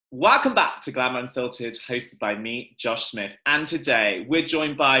Welcome back to Glamour Unfiltered, hosted by me, Josh Smith. And today we're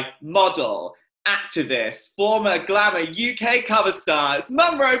joined by model, activist, former Glamour UK cover star, it's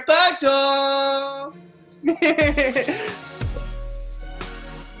Munroe Bergdorf.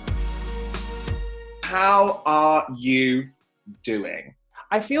 How are you doing?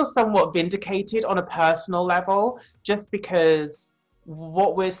 I feel somewhat vindicated on a personal level, just because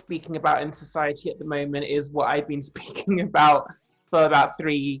what we're speaking about in society at the moment is what I've been speaking about for about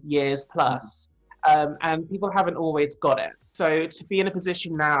 3 years plus. And people haven't always got it. So to be in a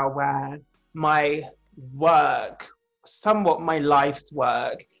position now where my work, somewhat my life's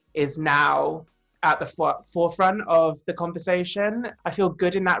work, is now at the forefront of the conversation, I feel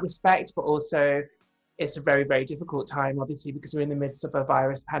good in that respect, but also it's a very, very difficult time, obviously, because we're in the midst of a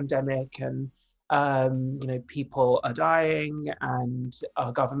virus pandemic and, people are dying and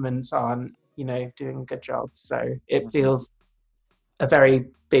our governments aren't, doing a good job. So it feels a very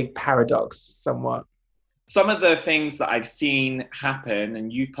big paradox somewhat. Some of the things that I've seen happen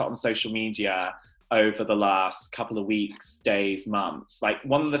and you've put on social media over the last couple of weeks, days, months, like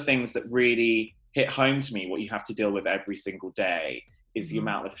one of the things that really hit home to me, what you have to deal with every single day, is the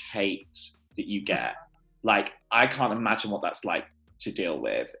amount of hate that you get. Like, I can't imagine what that's like to deal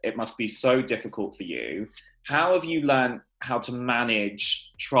with. It must be so difficult for you. How have you learned how to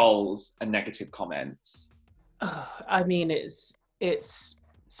manage trolls and negative comments? I mean, it's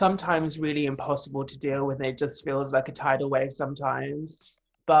sometimes really impossible to deal with. It just feels like a tidal wave sometimes.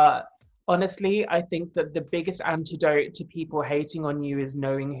 But honestly, I think that the biggest antidote to people hating on you is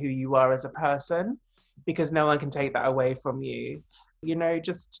knowing who you are as a person, because no one can take that away from you.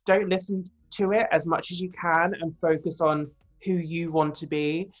 Just don't listen to it as much as you can and focus on who you want to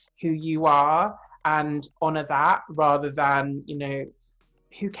be, who you are, and honor that rather than,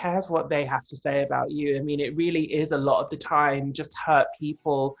 who cares what they have to say about you? I mean, it really is a lot of the time just hurt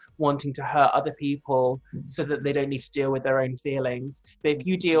people wanting to hurt other people so that they don't need to deal with their own feelings. But if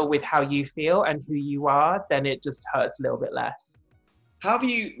you deal with how you feel and who you are, then it just hurts a little bit less. How have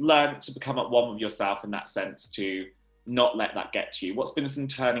you learned to become at one with yourself in that sense, to not let that get to you? What's been some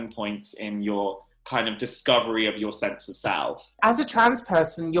turning points in your kind of discovery of your sense of self? As a trans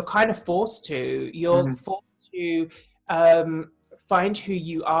person, you're kind of forced to. You're forced to find who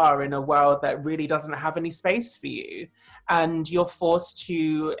you are in a world that really doesn't have any space for you. And you're forced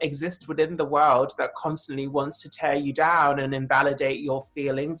to exist within the world that constantly wants to tear you down and invalidate your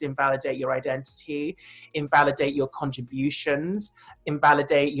feelings, invalidate your identity, invalidate your contributions,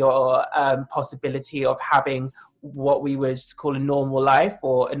 invalidate your possibility of having what we would call a normal life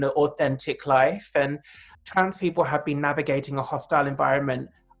or an authentic life. And trans people have been navigating a hostile environment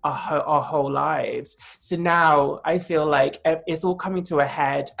our whole lives. So now I feel like it's all coming to a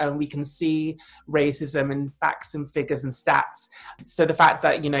head and we can see racism in facts and figures and stats. So the fact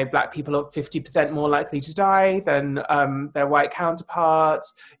that, Black people are 50% more likely to die than their white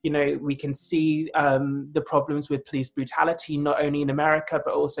counterparts, we can see the problems with police brutality, not only in America,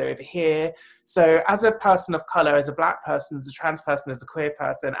 but also over here. So as a person of color, as a Black person, as a trans person, as a queer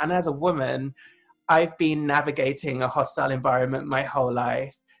person, and as a woman, I've been navigating a hostile environment my whole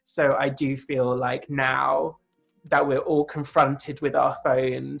life. So I do feel like now that we're all confronted with our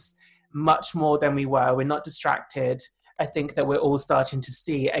phones much more than we were, we're not distracted. I think that we're all starting to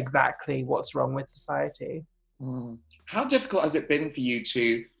see exactly what's wrong with society. How difficult has it been for you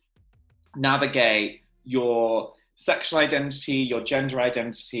to navigate your sexual identity, your gender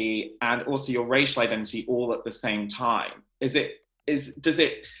identity, and also your racial identity all at the same time? Does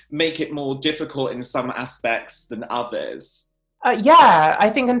it make it more difficult in some aspects than others? Yeah, I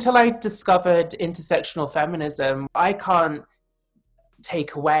think until I discovered intersectional feminism, I can't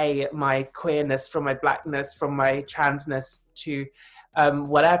take away my queerness from my Blackness, from my transness to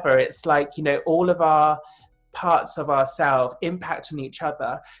whatever. It's like, all of our parts of ourselves impact on each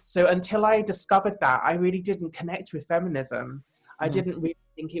other. So until I discovered that, I really didn't connect with feminism. I didn't really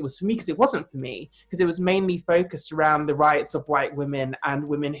think it was for me, because it wasn't for me, because it was mainly focused around the rights of white women and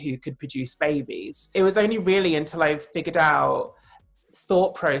women who could produce babies. It was only really until I figured out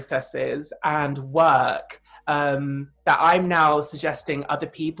thought processes and work that I'm now suggesting other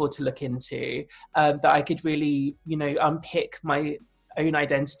people to look into, that I could really, unpick my own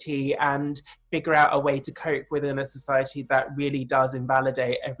identity and figure out a way to cope within a society that really does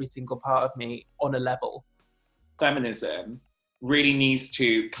invalidate every single part of me on a level. Feminism really needs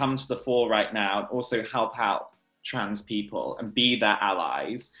to come to the fore right now and also help out trans people and be their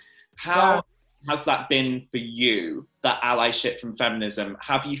allies. How has that been for you, that allyship from feminism?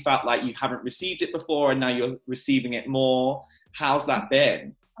 Have you felt like you haven't received it before and now you're receiving it more? How's that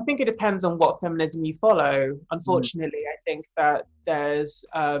been? I think it depends on what feminism you follow. Mm. Unfortunately, I think that there's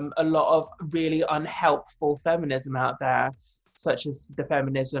a lot of really unhelpful feminism out there, such as the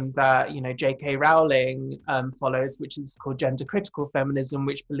feminism that, you know, J.K. Rowling follows, which is called gender critical feminism,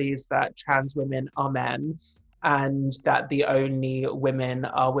 which believes that trans women are men and that the only women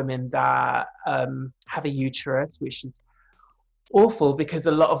are women that have a uterus, which is awful because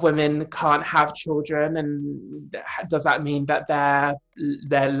a lot of women can't have children. And does that mean that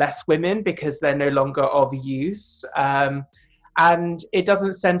they're less women because they're no longer of use? And it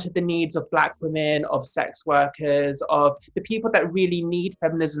doesn't center the needs of Black women, of sex workers, of the people that really need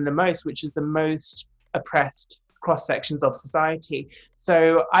feminism the most, which is the most oppressed cross sections of society.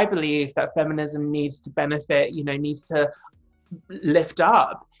 So I believe that feminism needs to benefit, you know, needs to lift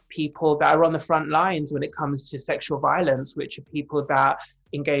up people that are on the front lines when it comes to sexual violence, which are people that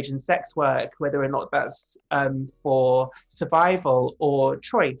engage in sex work, whether or not that's for survival or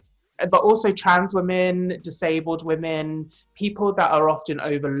choice. But also trans women, disabled women, people that are often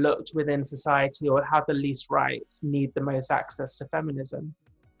overlooked within society or have the least rights need the most access to feminism.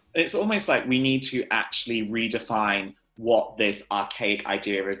 It's almost like we need to actually redefine what this archaic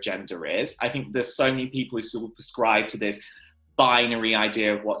idea of gender is. I think there's so many people who sort of prescribe to this binary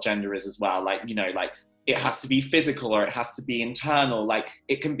idea of what gender is as well. Like, you know, like it has to be physical or it has to be internal. Like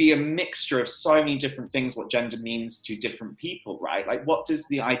it can be a mixture of so many different things, what gender means to different people, right? Like what does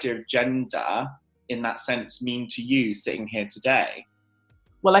the idea of gender in that sense mean to you sitting here today?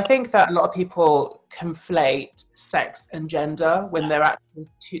 Well, I think that a lot of people conflate sex and gender when they're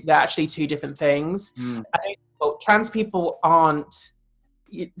actually two different things. Mm. I think, well, trans people aren't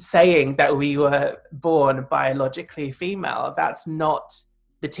saying that we were born biologically female. That's not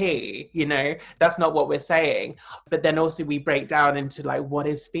the tea, you know, that's not what we're saying. But then also we break down into like, what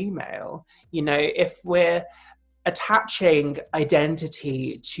is female? You know, if we're attaching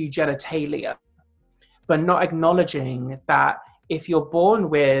identity to genitalia, but not acknowledging that if you're born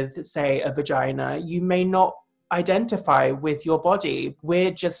with, say, a vagina, you may not identify with your body.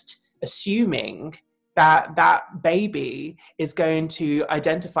 We're just assuming that that baby is going to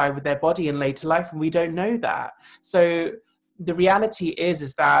identify with their body in later life, and we don't know that. So the reality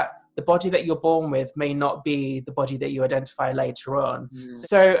is that the body that you're born with may not be the body that you identify later on.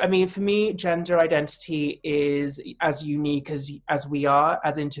 So, I mean, for me, gender identity is as unique as we are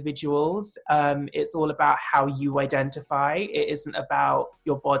as individuals. It's all about how you identify. It isn't about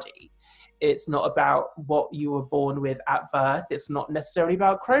your body. It's not about what you were born with at birth. It's not necessarily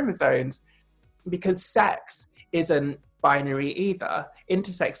about chromosomes, because sex isn't binary either.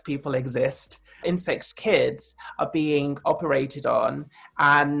 Intersex people exist. Intersex kids are being operated on,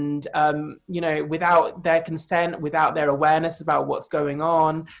 and you know, without their consent, without their awareness about what's going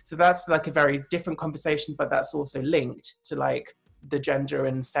on. So that's like a very different conversation, but that's also linked to like the gender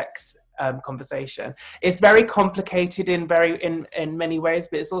and sex conversation. It's very complicated in many ways,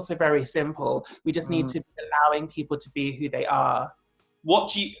 but it's also very simple. We just need to be allowing people to be who they are.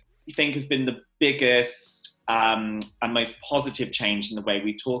 What do you think has been the biggest and most positive change in the way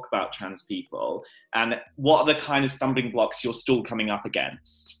we talk about trans people, and what are the kind of stumbling blocks you're still coming up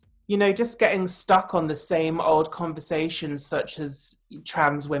against? You know, just getting stuck on the same old conversations, such as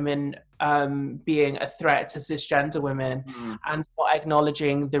trans women being a threat to cisgender women, and not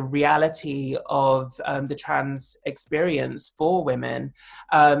acknowledging the reality of the trans experience for women.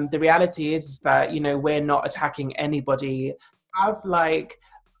 The reality is that, you know, we're not attacking anybody. Have like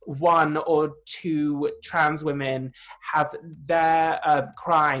one or two trans women have their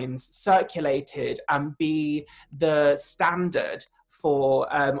crimes circulated and be the standard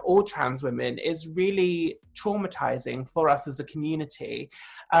for all trans women is really traumatizing for us as a community.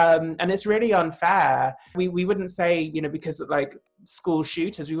 And it's really unfair. We wouldn't say, you know, because like school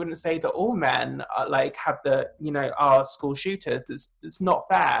shooters, we wouldn't say that all men are, like have the, you know, are school shooters. It's not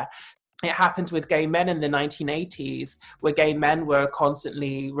fair. It happened with gay men in the 1980s, where gay men were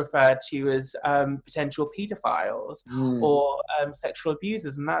constantly referred to as potential pedophiles or sexual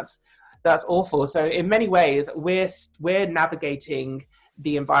abusers, and that's awful. So in many ways, we're navigating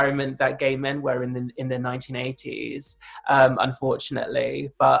the environment that gay men were in the 1980s,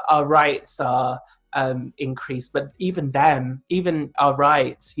 unfortunately. But our rights are increased. But even our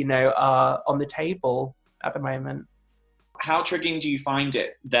rights, you know, are on the table at the moment. How triggering do you find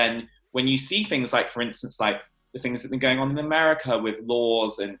it then when you see things like, for instance, like the things that have been going on in America with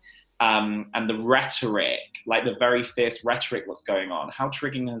laws and the rhetoric, like the very fierce rhetoric, what's going on? How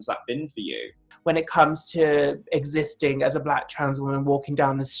triggering has that been for you? when it comes to existing as a Black trans woman, walking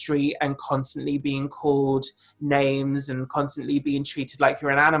down the street and constantly being called names and constantly being treated like you're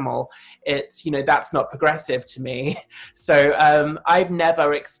an animal, it's, you know, that's not progressive to me. So I've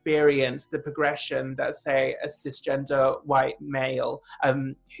never experienced the progression that, say, a cisgender white male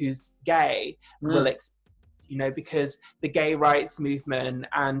who's gay will experience, you know, because the gay rights movement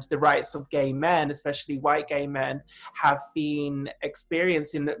and the rights of gay men, especially white gay men, have been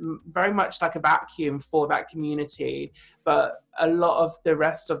experiencing very much like a vacuum for that community, but a lot of the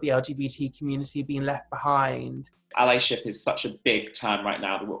rest of the LGBT community being left behind. Allyship is such a big term right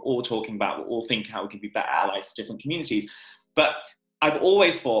now that we're all talking about. We're all thinking how we can be better allies to different communities. But I've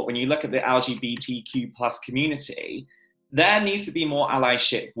always thought, when you look at the LGBTQ plus community, there needs to be more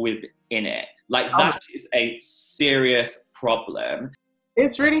allyship within it. Like, that is a serious problem.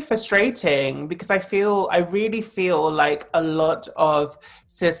 It's really frustrating because I really feel like a lot of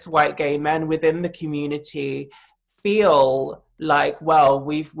cis white gay men within the community feel like, well,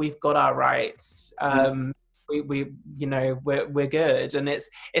 we've got our rights. We you know, we're good. And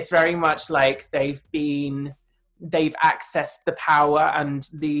it's very much like they've accessed the power, and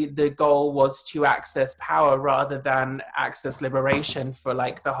the goal was to access power rather than access liberation for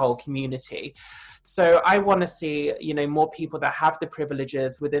like the whole community. So I want to see, you know, more people that have the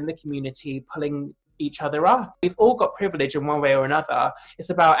privileges within the community pulling each other up. We've all got privilege in one way or another.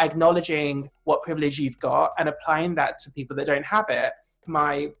 It's about acknowledging what privilege you've got and applying that to people that don't have it.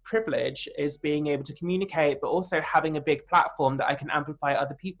 My privilege is being able to communicate, but also having a big platform that I can amplify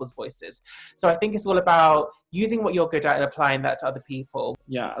other people's voices. So I think it's all about using what you're good at and applying that to other people.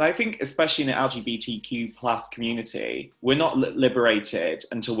 Yeah, and I think especially in the LGBTQ plus community, we're not liberated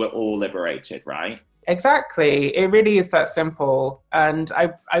until we're all liberated, right? Exactly. It really is that simple. And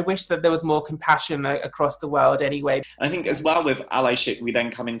I wish that there was more compassion across the world anyway. And I think as well with allyship, we then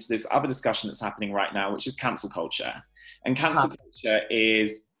come into this other discussion that's happening right now, which is cancel culture. And cancel culture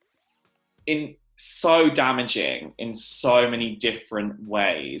is so damaging in so many different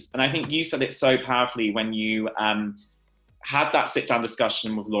ways. And I think you said it so powerfully when you had that sit-down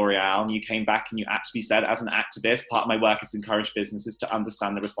discussion with L'Oreal, and you came back and you actually said, as an activist, part of my work is to encourage businesses to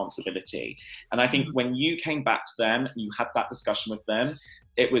understand the responsibility. And I think when you came back to them and you had that discussion with them,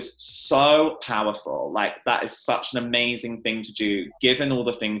 it was so powerful. Like, that is such an amazing thing to do, given all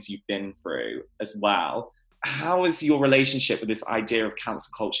the things you've been through as well. How has your relationship with this idea of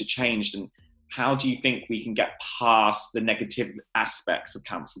cancel culture changed, and how do you think we can get past the negative aspects of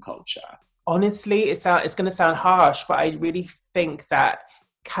cancel culture? Honestly, it's going to sound harsh, but I really think that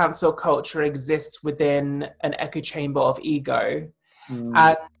cancel culture exists within an echo chamber of ego.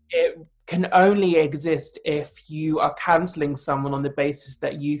 And it can only exist if you are cancelling someone on the basis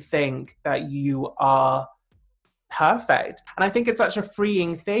that you think that you are perfect. And I think it's such a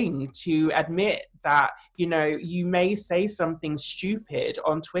freeing thing to admit that, you know, you may say something stupid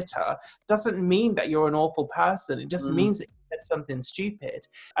on Twitter. Doesn't mean that you're an awful person. It just means that you said something stupid.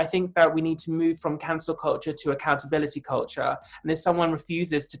 I think that we need to move from cancel culture to accountability culture. And if someone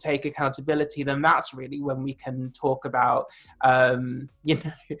refuses to take accountability, then that's really when we can talk about, you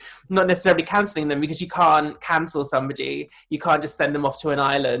know, not necessarily cancelling them, because you can't cancel somebody. You can't just send them off to an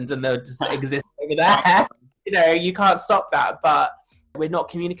island and they'll just exist over there. You know, you can't stop that, but we're not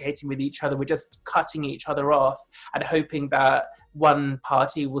communicating with each other. We're just cutting each other off and hoping that one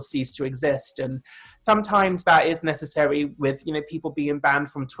party will cease to exist. And sometimes that is necessary with, you know, people being banned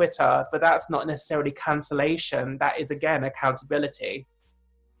from Twitter, but that's not necessarily cancellation. That is, again, accountability.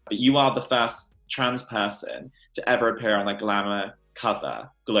 You are the first trans person to ever appear on a Glamour cover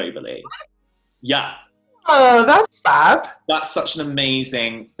globally. Yeah. Oh, that's fab. That's such an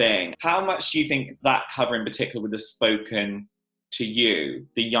amazing thing. How much do you think that cover in particular would have spoken to you,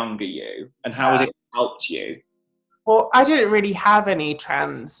 the younger you, and how would it helped you? Well, I didn't really have any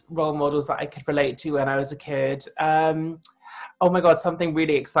trans role models that I could relate to when I was a kid. Oh my God, something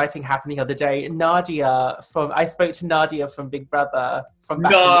really exciting happened the other day. I spoke to Nadia from Big Brother. An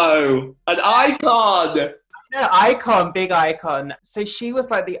icon! Yeah, icon, big icon. So she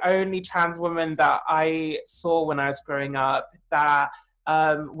was like the only trans woman that I saw when I was growing up that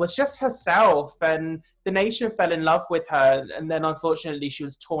was just herself, and the nation fell in love with her. And then unfortunately she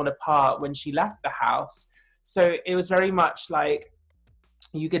was torn apart when she left the house. So it was very much like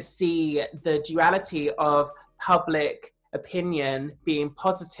you could see the duality of public opinion being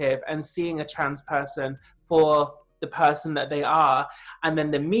positive and seeing a trans person for the person that they are, and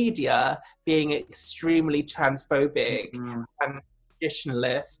then the media being extremely transphobic and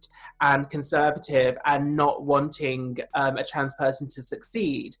traditionalist and conservative and not wanting a trans person to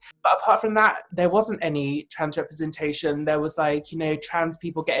succeed. But apart from that, there wasn't any trans representation. There was like, you know, trans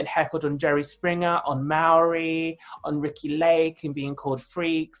people getting heckled on Jerry Springer, on Maori, on Ricky Lake and being called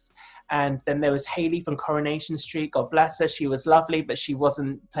freaks. And then there was Hayley from Coronation Street. God bless her. She was lovely, but she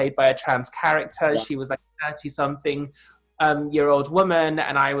wasn't played by a trans character. Yeah. She was like a 30-something year old woman.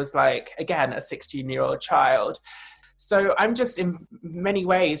 And I was like, again, a 16-year-old child. So I'm just in many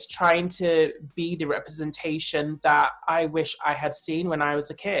ways trying to be the representation that I wish I had seen when I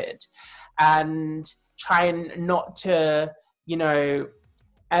was a kid, and trying not to, you know,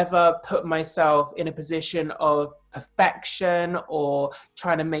 ever put myself in a position of perfection or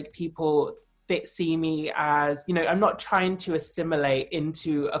trying to make people see me as, you know, I'm not trying to assimilate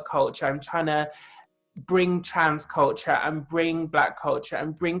into a culture. I'm trying to bring trans culture and bring Black culture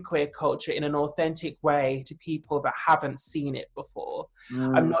and bring queer culture in an authentic way to people that haven't seen it before.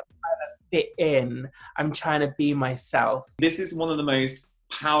 I'm not trying to fit in. I'm trying to be myself. This is one of the most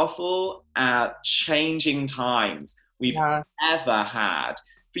powerful, changing times we've ever had.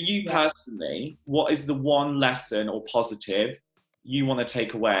 For you personally, what is the one lesson or positive you want to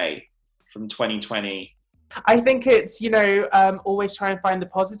take away from 2020? I think it's, you know, always try and find the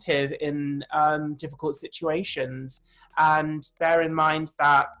positive in difficult situations, and bear in mind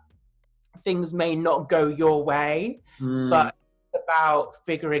that things may not go your way, but it's about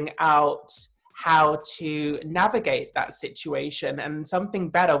figuring out how to navigate that situation, and something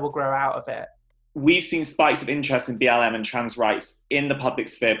better will grow out of it. We've seen spikes of interest in BLM and trans rights in the public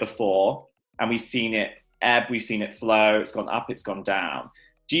sphere before, and we've seen it ebb, we've seen it flow, it's gone up, it's gone down.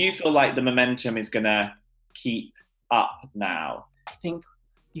 Do you feel like the momentum is going to keep up now? I think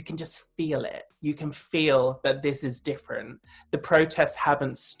you can just feel it. You can feel that this is different. The protests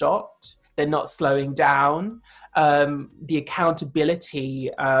haven't stopped. They're not slowing down. The accountability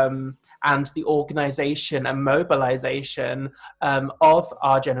and the organisation and mobilisation of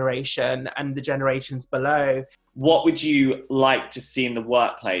our generation and the generations below. What would you like to see in the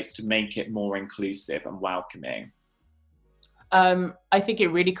workplace to make it more inclusive and welcoming? I think it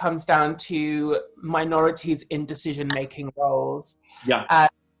really comes down to minorities in decision-making roles. Yeah.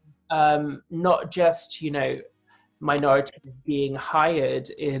 And not just, you know, minorities being hired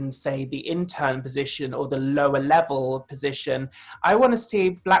in, say, the intern position or the lower level position. I want to see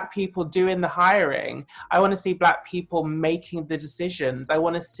Black people doing the hiring. I want to see Black people making the decisions. I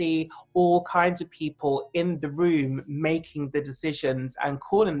want to see all kinds of people in the room making the decisions and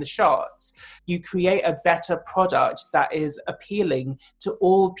calling the shots. You create a better product that is appealing to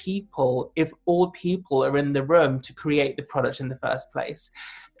all people if all people are in the room to create the product in the first place.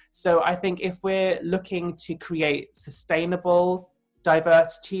 So I think if we're looking to create sustainable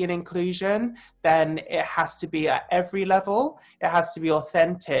diversity and inclusion, then it has to be at every level, it has to be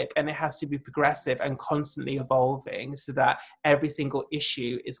authentic, and it has to be progressive and constantly evolving so that every single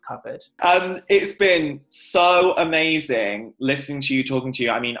issue is covered. It's been so amazing listening to you, talking to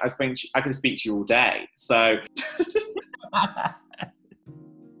you. I mean, I could speak to you all day. So